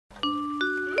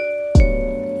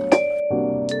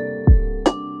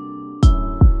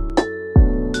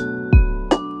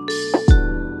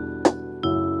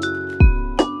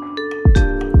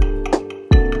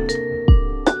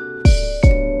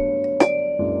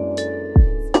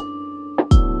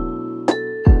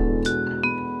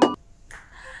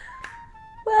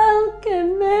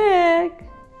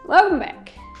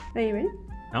Are you ready?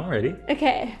 I'm ready.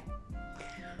 Okay.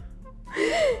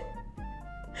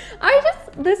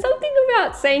 There's something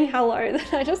about saying hello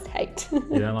that I just hate.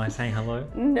 You don't like saying hello?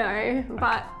 No,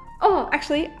 but, oh,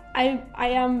 actually, I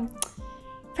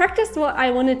practiced what I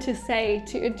wanted to say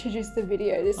to introduce the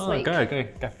video this week. Go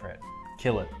for it.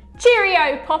 Kill it.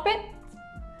 Cheerio, Poppet!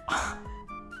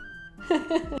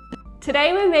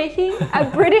 Today we're making a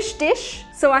British dish,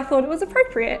 so I thought it was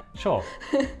appropriate. Sure.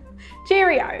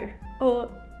 Cheerio, or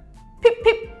pip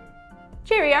pip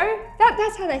cheerio.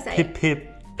 That's how they say Pip it.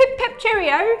 pip. Pip pip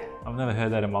cheerio. I've never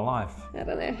heard that in my life. I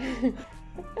don't know.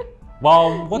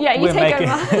 Well, what we're making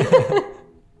over.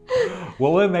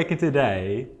 what we're making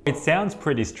today, it sounds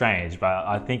pretty strange, but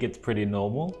I think it's pretty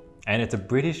normal. And it's a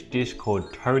British dish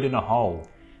called toad in a hole.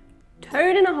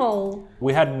 Toad in a hole.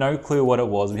 We had no clue what it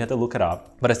was. We had to look it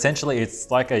up. But essentially, it's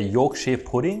like a Yorkshire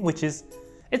pudding, which is,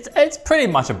 it's pretty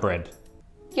much a bread.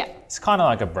 Yeah. It's kind of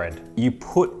like a bread. You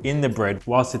put in the bread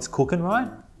whilst it's cooking, right?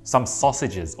 Some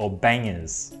sausages or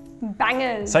bangers.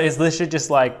 Bangers. So it's literally just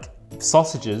like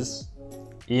sausages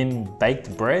in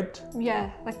baked bread. Yeah,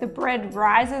 like the bread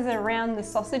rises around the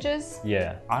sausages.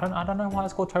 Yeah, I don't know why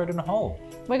it's called toad in a hole.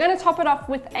 We're gonna top it off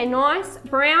with a nice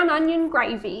brown onion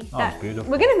gravy. Oh,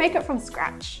 beautiful. We're gonna make it from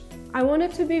scratch. I want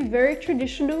it to be very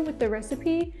traditional with the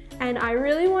recipe, and I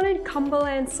really wanted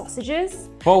Cumberland sausages.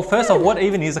 Well, first off, what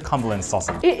even is a Cumberland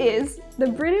sausage? It is the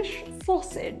British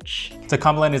sausage. So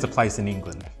Cumberland is a place in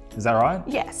England, is that right?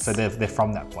 Yes. So they're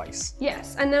from that place.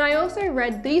 Yes, and then I also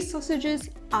read these sausages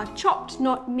are chopped,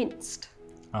 not minced.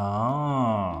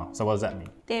 Ah, so what does that mean?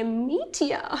 They're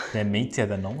meatier. They're meatier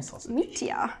than normal sausage.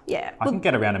 Meatier, yeah. I can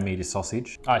get around a meaty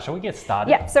sausage. All right, shall we get started?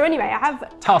 Yeah, so anyway, I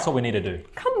have Tell us what we need to do.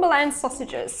 Cumberland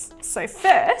sausages. So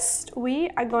first, we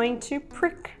are going to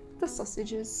prick the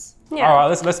sausages. Yeah. All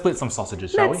right, let's split some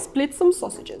sausages, shall we? Let's split some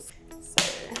sausages. So,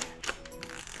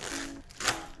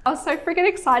 I was so freaking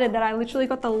excited that I literally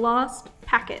got the last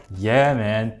packet. Yeah,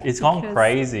 man, it's gone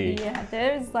crazy. Yeah,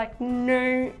 there's like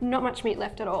not much meat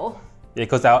left at all. Yeah,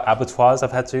 because our abattoirs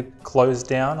have had to close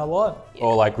down a lot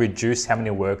or like reduce how many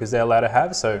workers they're allowed to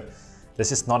have. So there's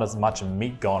just not as much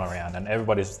meat going around and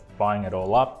everybody's buying it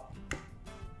all up.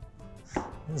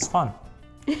 It's fun.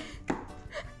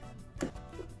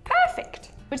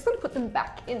 Perfect. We're just gonna put them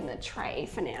back in the tray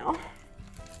for now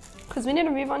because we need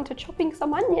to move on to chopping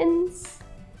some onions.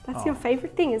 That's your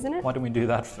favorite thing, isn't it? Why don't we do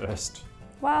that first?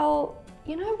 Well,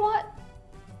 you know what?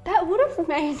 That would have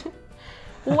made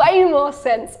way more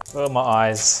sense. Oh, my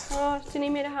eyes. Oh, do you need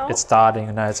me to help? It's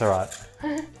starting. No, it's all right.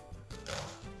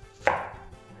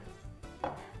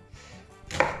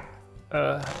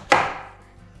 I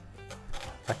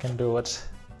can do it.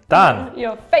 Done.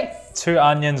 Your face. 2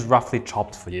 onions roughly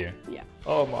chopped for you. Yeah.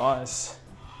 Oh, my eyes.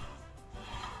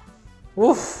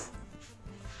 Oof.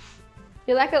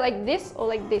 You like it like this or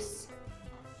like this?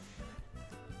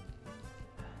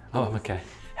 Oh, okay.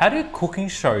 How do cooking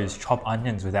shows chop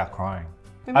onions without crying?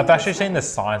 Maybe I've actually seen the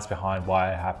science behind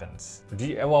why it happens.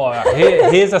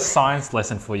 Here's a science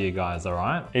lesson for you guys, all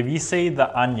right? If you see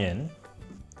the onion,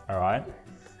 all right,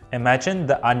 imagine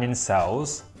the onion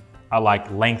cells are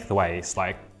like lengthways.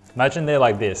 Like, imagine they're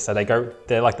like this, so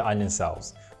they're like the onion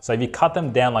cells. So if you cut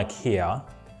them down like here,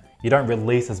 you don't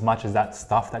release as much as that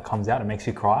stuff that comes out and makes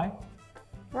you cry.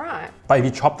 Right. But if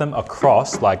you chop them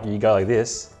across, like you go like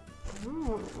this,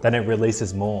 then it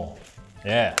releases more.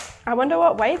 Yeah. I wonder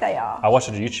what way they are. I watched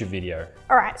a YouTube video.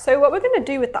 All right, so what we're gonna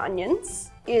do with the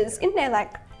onions is in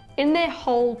their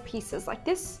whole pieces like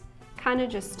this, kind of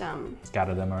just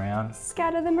Scatter them around.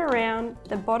 scatter them around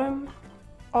the bottom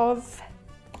of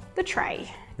the tray.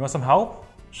 You want some help?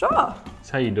 Sure. That's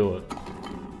how you do it.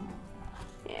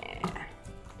 Yeah.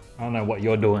 I don't know what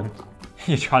you're doing.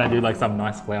 You're trying to do like some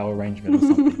nice flower arrangement or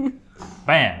something.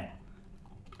 Bam.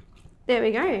 There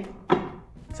we go.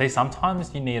 See,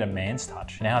 sometimes you need a man's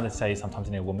touch. Now they say sometimes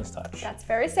you need a woman's touch. That's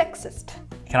very sexist.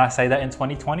 Can I say that in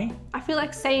 2020? I feel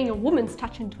like saying a woman's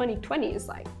touch in 2020 is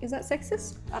like, is that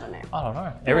sexist? I don't know. I don't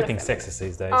know. Everything's sexist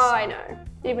these days. Oh, I know,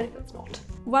 even if it's not.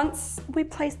 Once we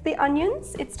place the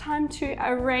onions, it's time to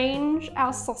arrange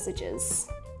our sausages.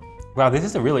 Wow, this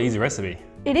is a really easy recipe.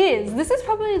 It is. This is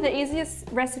probably the easiest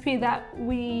recipe that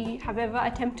we have ever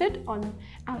attempted on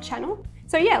our channel.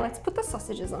 So yeah, let's put the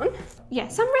sausages on. Yeah,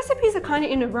 some recipes are kind of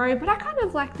in a row, but I kind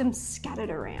of like them scattered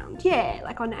around. Yeah,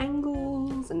 like on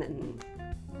angles and then...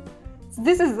 So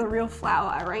this is the real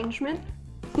flour arrangement.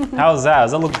 How's that?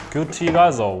 Does that look good to you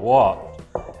guys or what?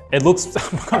 It looks,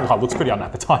 it looks pretty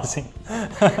unappetizing.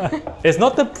 It's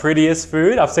not the prettiest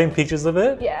food. I've seen pictures of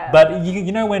it. Yeah. But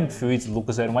you know when foods look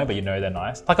a certain way, but you know they're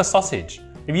nice? Like a sausage.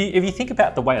 If you think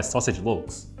about the way a sausage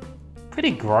looks,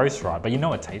 pretty gross, right? But you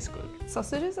know it tastes good.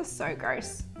 Sausages are so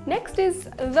gross. Next is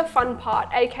the fun part,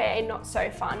 aka not so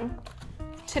fun.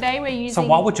 Today we're using... So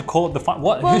why would you call it the fun?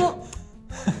 What? Well,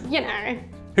 you know.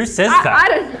 Who says that? I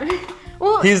don't know.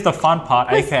 Well, here's the fun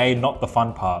part, aka not the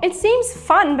fun part. It seems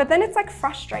fun, but then it's like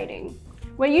frustrating.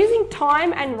 We're using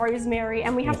thyme and rosemary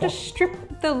and we have to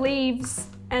strip the leaves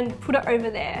and put it over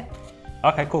there.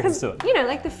 Okay, cool, let's do it. You know,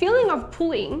 like the feeling of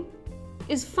pulling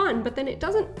is fun, but then it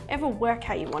doesn't ever work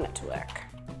how you want it to work.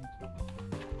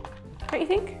 Don't you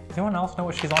think? Does anyone else know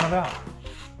what she's on about?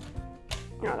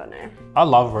 I don't know. I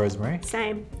love rosemary.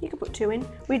 Same. You can put 2 in.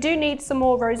 We do need some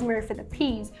more rosemary for the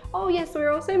peas. Oh yes,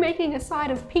 we're also making a side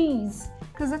of peas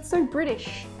because that's so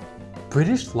British.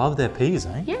 British love their peas,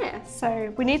 eh? Yeah,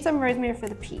 so we need some rosemary for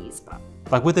the peas, but...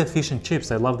 Like with their fish and chips,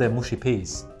 they love their mushy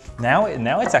peas. Now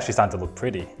it's actually starting to look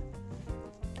pretty.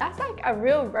 That's like a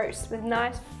real roast with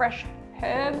nice fresh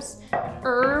herbs.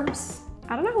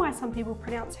 I don't know why some people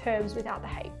pronounce herbs without the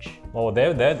H. Well,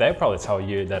 they'll probably tell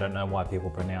you they don't know why people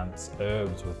pronounce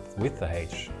herbs with the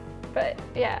H. But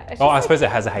yeah. It's I suppose it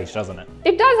has a H, doesn't it?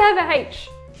 It does have a H.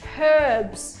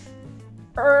 Herbs.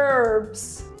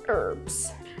 Herbs.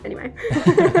 Anyway.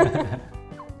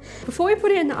 Before we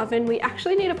put it in the oven, we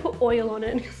actually need to put oil on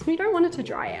it because we don't want it to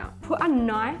dry out. Put a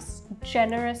nice,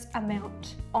 generous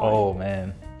amount on. Oh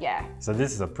man. Yeah. So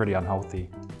this is a pretty unhealthy.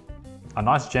 A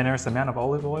nice, generous amount of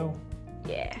olive oil?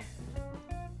 Yeah.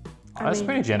 Oh, that's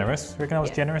pretty generous. You reckon that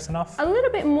was generous enough? A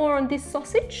little bit more on this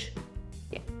sausage.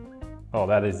 Yeah. Oh,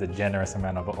 that is a generous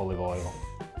amount of olive oil.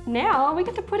 Now we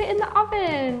get to put it in the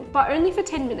oven, but only for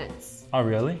 10 minutes. Oh,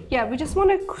 really? Yeah, we just want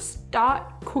to start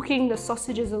cooking the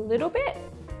sausages a little bit.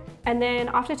 And then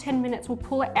after 10 minutes, we'll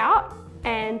pull it out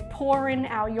and pour in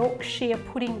our Yorkshire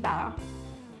pudding batter.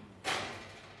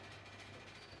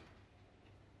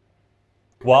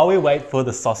 While we wait for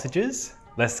the sausages,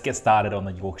 let's get started on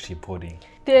the Yorkshire pudding.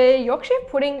 The Yorkshire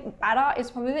pudding batter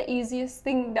is probably the easiest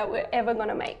thing that we're ever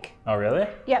gonna make. Oh, really?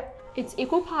 Yep, it's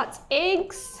equal parts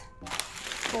eggs,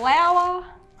 flour,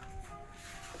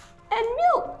 and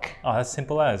milk. Oh, that's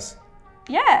simple as.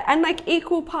 Yeah, and like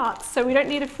equal parts, so we don't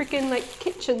need a freaking like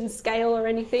kitchen scale or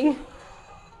anything.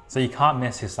 So you can't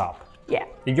mess this up. Yeah.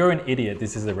 If you're an idiot,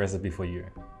 this is the recipe for you.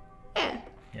 Yeah.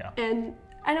 Yeah.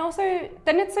 And also,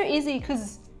 then it's so easy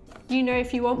because, you know,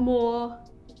 if you want more,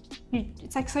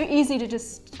 it's like so easy to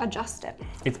just adjust it.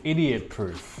 It's idiot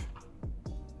proof.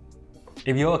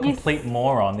 If you're a complete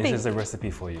moron, this is the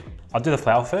recipe for you. I'll do the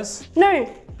flour first. No.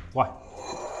 Why?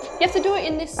 You have to do it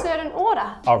in this certain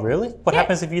order. Oh, really? What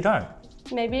happens if you don't?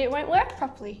 Maybe it won't work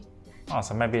properly. Oh,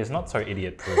 so maybe it's not so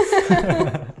idiot proof.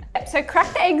 So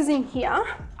crack the eggs in here.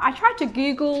 I tried to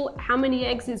Google how many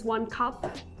eggs is 1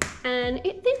 cup and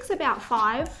it thinks about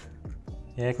 5.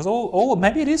 Yeah, because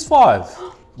maybe it is 5.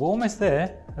 We're almost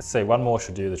there. Let's see, 1 more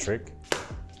should do the trick.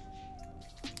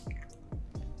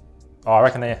 Oh, I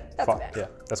reckon they're 5. Yeah,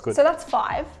 that's good. So that's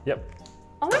 5. Yep.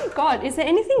 Oh my God, is there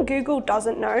anything Google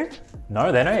doesn't know?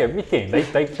 No, they know everything.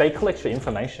 They collect your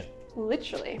information.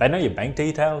 Literally. They know your bank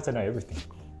details, they know everything.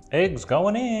 Eggs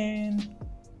going in.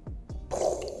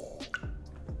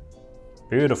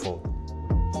 Beautiful.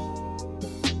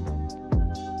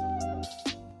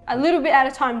 A little bit at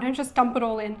a time, don't just dump it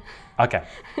all in. Okay.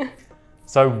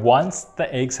 So once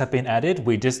the eggs have been added,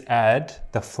 we just add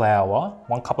the flour,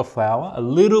 1 cup of flour, a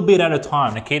little bit at a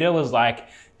time. Nakita was like,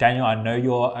 Daniel, I know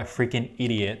you're a freaking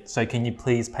idiot, so can you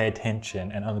please pay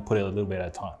attention and only put it a little bit at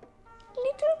a time?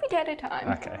 Little bit at a time.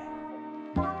 Okay.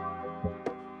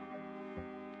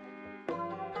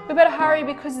 We better hurry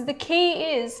because the key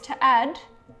is to add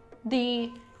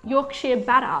the Yorkshire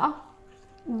batter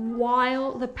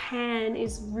while the pan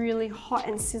is really hot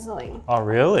and sizzling. Oh,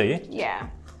 really? Yeah.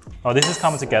 Oh, this is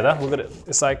coming together. Look at it.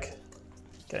 It's like,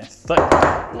 okay, thick.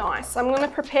 Nice. I'm gonna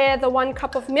prepare the 1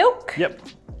 cup of milk. Yep.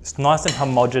 It's nice and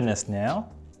homogeneous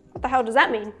now. What the hell does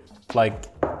that mean? Like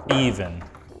even.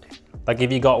 Like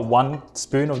if you got 1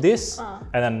 spoon of this and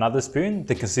then another spoon,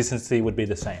 the consistency would be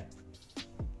the same.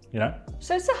 You know?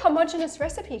 So it's a homogeneous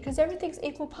recipe because everything's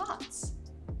equal parts.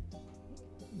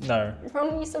 No.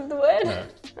 Wrong use of the word? No.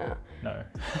 Oh. No.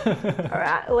 All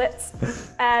right,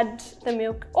 let's add the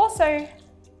milk. Also,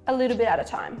 a little bit at a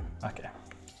time. Okay.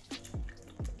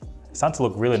 It's starting to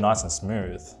look really nice and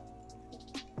smooth.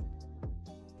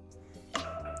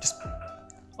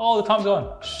 Oh, the time's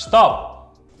gone.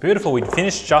 Stop. Beautiful, we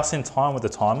finished just in time with the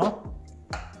timer.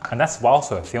 And that's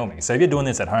whilst we're filming. So if you're doing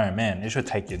this at home, man, it should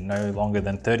take you no longer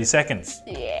than 30 seconds.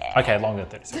 Yeah. Okay, longer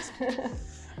than 30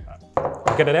 seconds.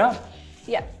 Right. Get it out?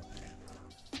 Yep.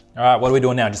 All right, what are we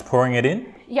doing now? Just pouring it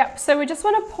in? Yep, so we just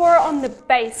want to pour it on the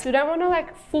base. We don't want to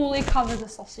like fully cover the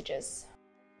sausages.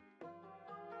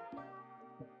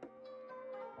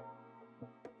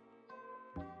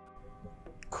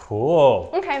 Cool.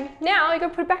 Okay, now you're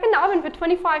gonna put it back in the oven for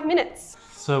 25 minutes.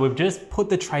 So we've just put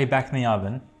the tray back in the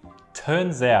oven.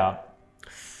 Turns out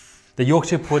the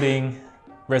Yorkshire pudding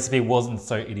recipe wasn't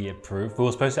so idiot-proof. We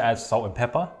were supposed to add salt and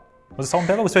pepper. Was it salt and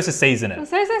pepper? We were supposed to season it. I'm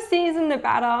supposed to season the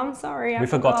batter. I'm sorry. We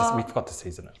forgot to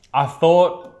season it. I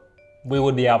thought we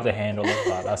would be able to handle it,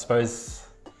 but I suppose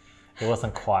it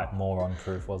wasn't quite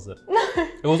moron-proof, was it? No.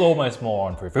 It was almost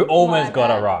moron-proof. We almost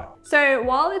got it right. So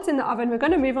while it's in the oven, we're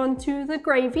going to move on to the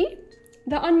gravy,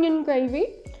 the onion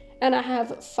gravy. And I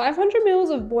have 500 mils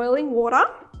of boiling water.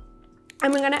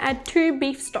 And we're going to add 2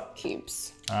 beef stock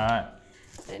cubes. All right.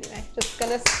 Anyway, just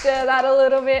going to stir that a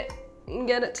little bit and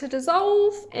get it to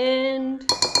dissolve and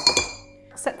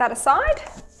set that aside.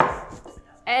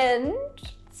 And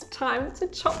it's time to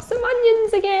chop some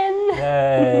onions again.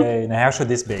 Yay. Now how should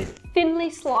this be?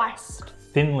 Thinly sliced.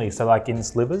 Thinly, so like in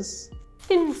slivers?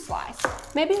 Thin slice.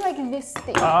 Maybe like this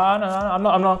thick. No, I'm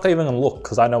not even gonna look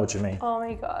because I know what you mean. Oh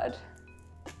my God.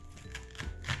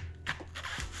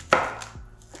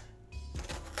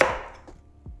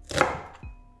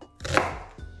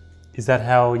 Is that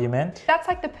how you meant? That's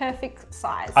like the perfect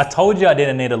size. I told you I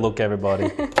didn't need to look,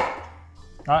 everybody. All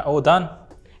right, all done.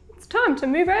 It's time to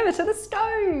move over to the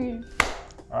stove.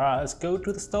 All right, let's go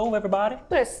to the stove, everybody. I'm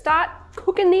gonna start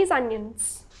cooking these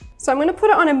onions. So I'm gonna put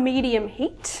it on a medium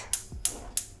heat.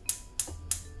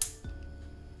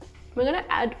 We're gonna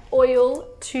add oil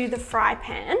to the fry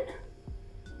pan.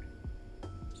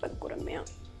 Just a good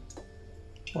amount.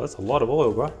 Well, that's a lot of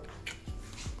oil, bro.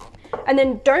 And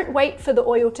then don't wait for the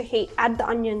oil to heat, add the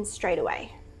onions straight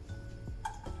away.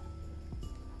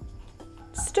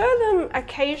 Stir them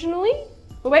occasionally.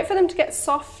 We'll wait for them to get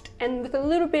soft and with a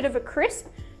little bit of a crisp.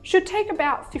 Should take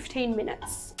about 15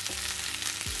 minutes.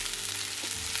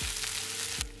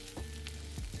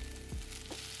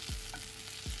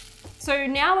 So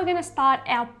now we're gonna start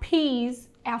our peas,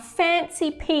 our fancy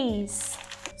peas.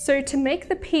 So to make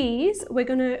the peas, we're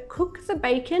gonna cook the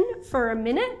bacon for a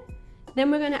minute. Then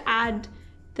we're gonna add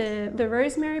the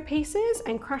rosemary pieces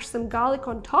and crush some garlic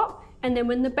on top. And then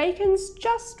when the bacon's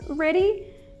just ready,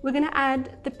 we're gonna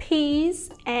add the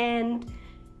peas and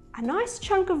a nice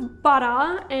chunk of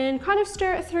butter and kind of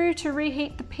stir it through to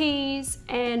reheat the peas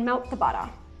and melt the butter.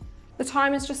 The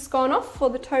time has just gone off for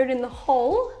the toad in the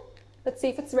hole. Let's see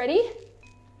if it's ready.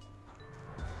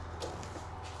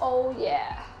 Oh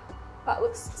yeah, that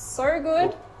looks so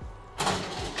good.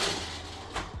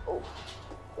 Oh,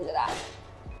 look at that.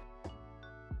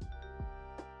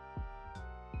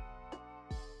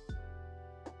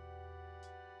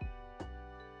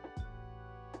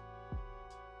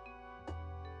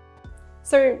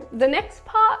 So the next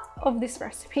part of this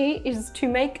recipe is to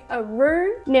make a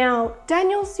roux. Now,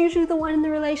 Daniel's usually the one in the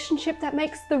relationship that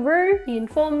makes the roux. He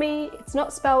informed me it's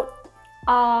not spelled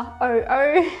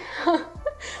R-O-O,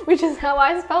 which is how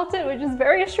I spelt it, which is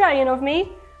very Australian of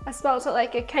me. I spelt it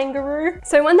like a kangaroo.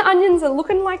 So when the onions are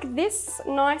looking like this,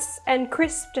 nice and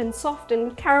crisped and soft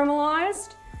and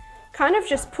caramelized, kind of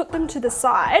just put them to the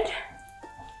side.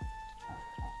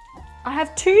 I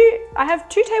have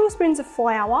two tablespoons of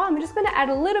flour. I'm just gonna add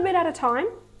a little bit at a time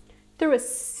through a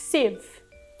sieve.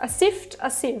 A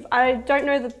sieve. I don't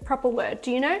know the proper word. Do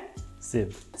you know?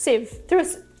 Sieve. Sieve.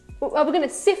 We're gonna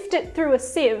sift it through a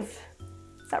sieve.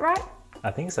 Is that right? I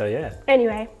think so, yeah.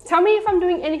 Anyway, tell me if I'm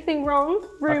doing anything wrong,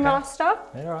 Roux Master.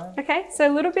 Yeah, right. Okay, so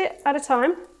a little bit at a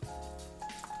time.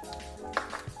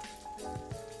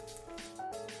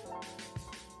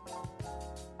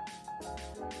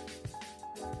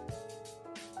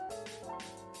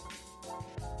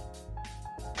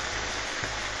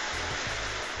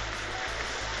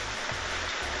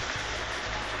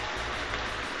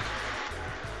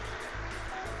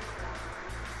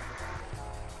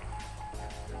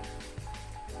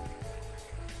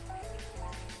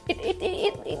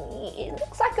 It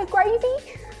looks like a gravy,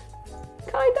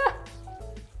 kinda.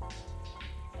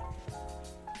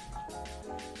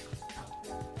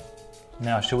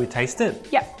 Now, should we taste it?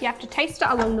 Yep, you have to taste it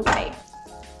along the way.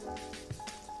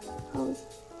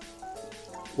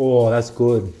 Oh, that's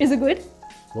good. Is it good?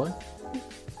 What?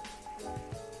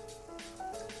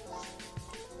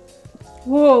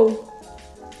 Whoa.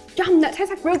 Yum, that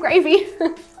tastes like real gravy.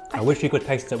 I wish you could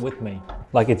taste it with me.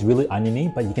 Like it's really oniony,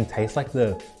 but you can taste like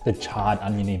the charred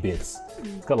oniony bits.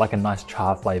 It's got like a nice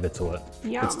char flavor to it.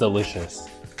 Yum. It's delicious.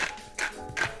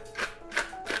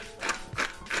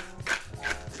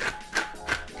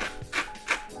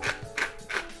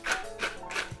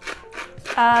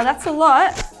 That's a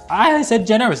lot. I said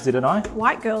generous, didn't I?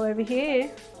 White girl over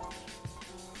here.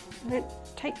 I don't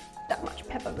take that much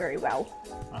pepper very well.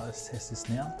 Alright, let's test this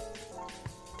now.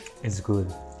 It's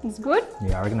good. It's good?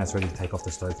 Yeah, I reckon that's ready to take off the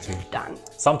stove too. Done.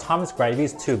 Sometimes gravy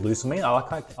is too loose for me. I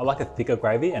like a thicker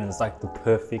gravy, and it's like the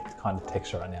perfect kind of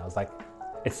texture right now. It's like,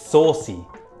 it's saucy.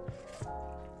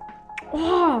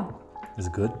 Oh, Is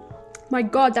it good? my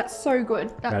God, that's so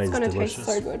good. That's is gonna delicious. taste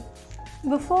so good.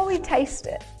 Before we taste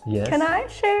it, Yes. can I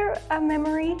share a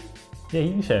memory? Yeah,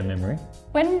 you can share a memory.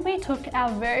 When we took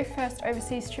our very first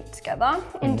overseas trip together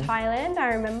in Thailand,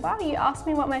 I remember you asked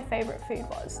me what my favorite food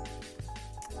was.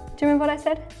 Do you remember what I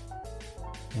said?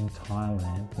 In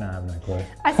Thailand? No, I have no clue.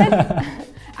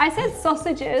 I said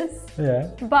sausages, Yeah.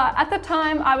 but at the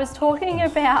time I was talking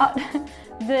about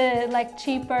the like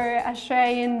cheaper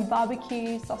Australian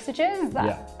barbecue sausages that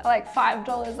are like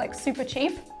 $5, like super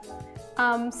cheap.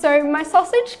 So my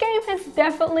sausage game has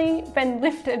definitely been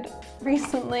lifted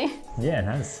recently. Yeah, it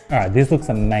has. All right, this looks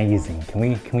amazing. Can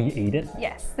we eat it?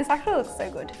 Yes, this actually looks so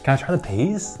good. Can I try the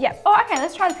peas? Yeah. Oh, okay,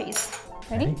 let's try the peas.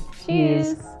 Ready? Okay.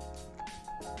 Cheers.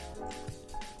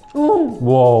 Ooh.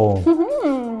 Whoa.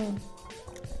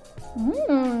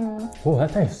 Oh,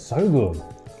 that tastes so good.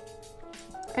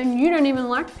 And you don't even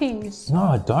like peas. No,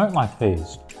 I don't like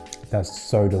peas. That's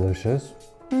so delicious.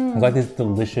 It's like this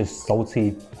delicious,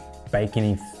 salty,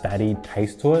 bacony, fatty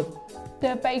taste to it.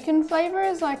 The bacon flavor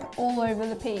is like all over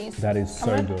the peas. That is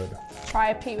so good. Try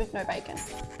a pea with no bacon.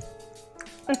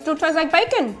 It still tastes like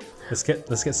bacon. Let's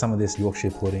get some of this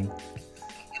Yorkshire pudding.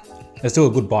 Let's do a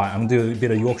good bite. I'm gonna do a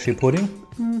bit of Yorkshire pudding.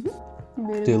 Do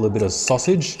a little bit of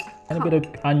sausage and a bit of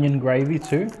onion gravy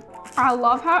too. I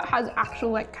love how it has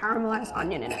actual like caramelized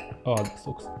onion in it. Oh, this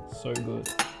looks so good.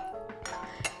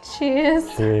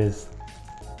 Cheers. Cheers.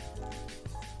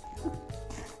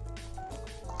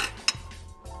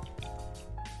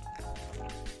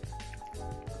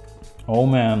 Oh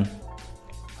man.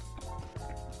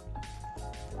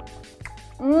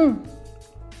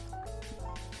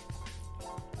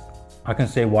 I can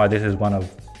see why this is one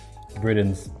of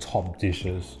Britain's top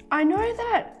dishes. I know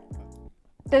that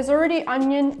there's already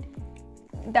onion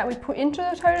that we put into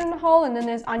the toad in the hole, and then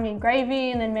there's onion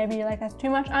gravy, and then maybe like there's too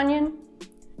much onion.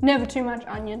 Never too much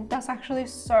onion. That's actually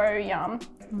so yum.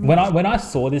 When I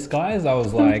saw this, guys, I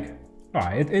was like, all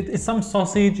right, it's some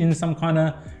sausage in some kind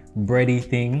of bready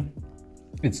thing.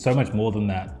 It's so much more than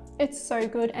that. It's so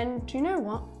good, and do you know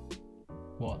what?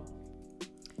 What?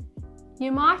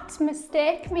 You might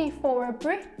mistake me for a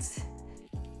Brit.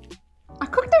 I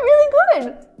cooked it really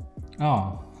good.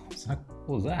 Oh, what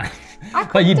was that? I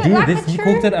cooked But you it did like this. a You true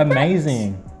cooked it Brit.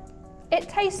 amazing. It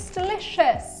tastes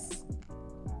delicious.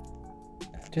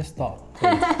 Just stop,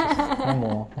 please. Just no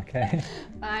more, okay?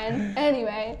 Fine.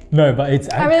 Anyway. No, but it's.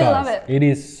 I really guys, love it. It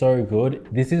is so good.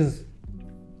 This is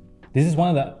one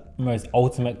of the most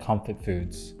ultimate comfort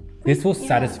foods. This will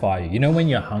satisfy you. You know when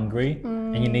you're hungry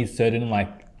and you need certain like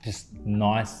just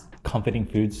nice comforting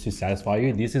foods to satisfy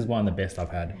you? This is one of the best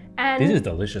I've had. And this is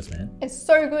delicious, man. it's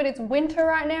so good. It's winter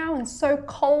right now and so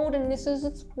cold, and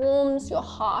it warms your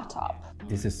heart up.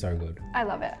 This is so good. I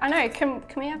love it. I know. Can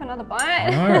we have another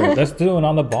bite? No, let's do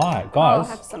another bite, I'll guys.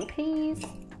 have some peas.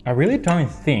 I really don't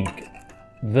think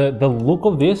the look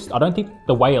of this. I don't think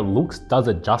the way it looks does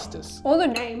it justice. Or the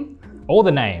name. Or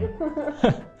the name.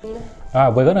 All right,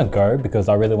 we're gonna go because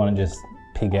I really want to just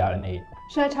pig out and eat.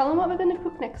 Should I tell them what we're going to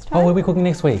cook next time? Oh, what are we cooking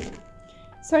next week?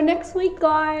 So next week,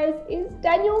 guys, is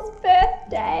Daniel's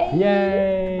birthday.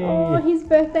 Yay! Oh, his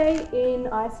birthday in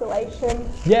isolation.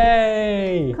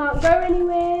 Yay! Can't go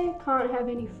anywhere, can't have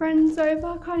any friends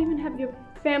over, can't even have your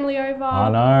family over. I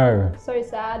know. So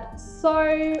sad.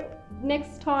 So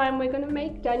next time we're gonna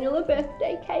make Daniel a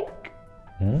birthday cake.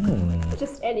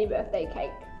 Just any birthday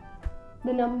cake.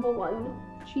 The #1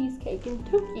 cheesecake in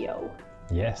Tokyo.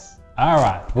 Yes. All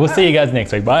right. We'll see you guys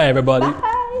next week. Bye, everybody.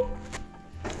 Bye.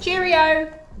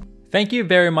 Cheerio. Thank you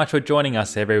very much for joining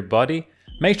us, everybody.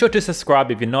 Make sure to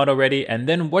subscribe if you're not already, and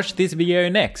then watch this video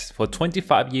next for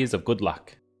 25 years of good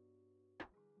luck.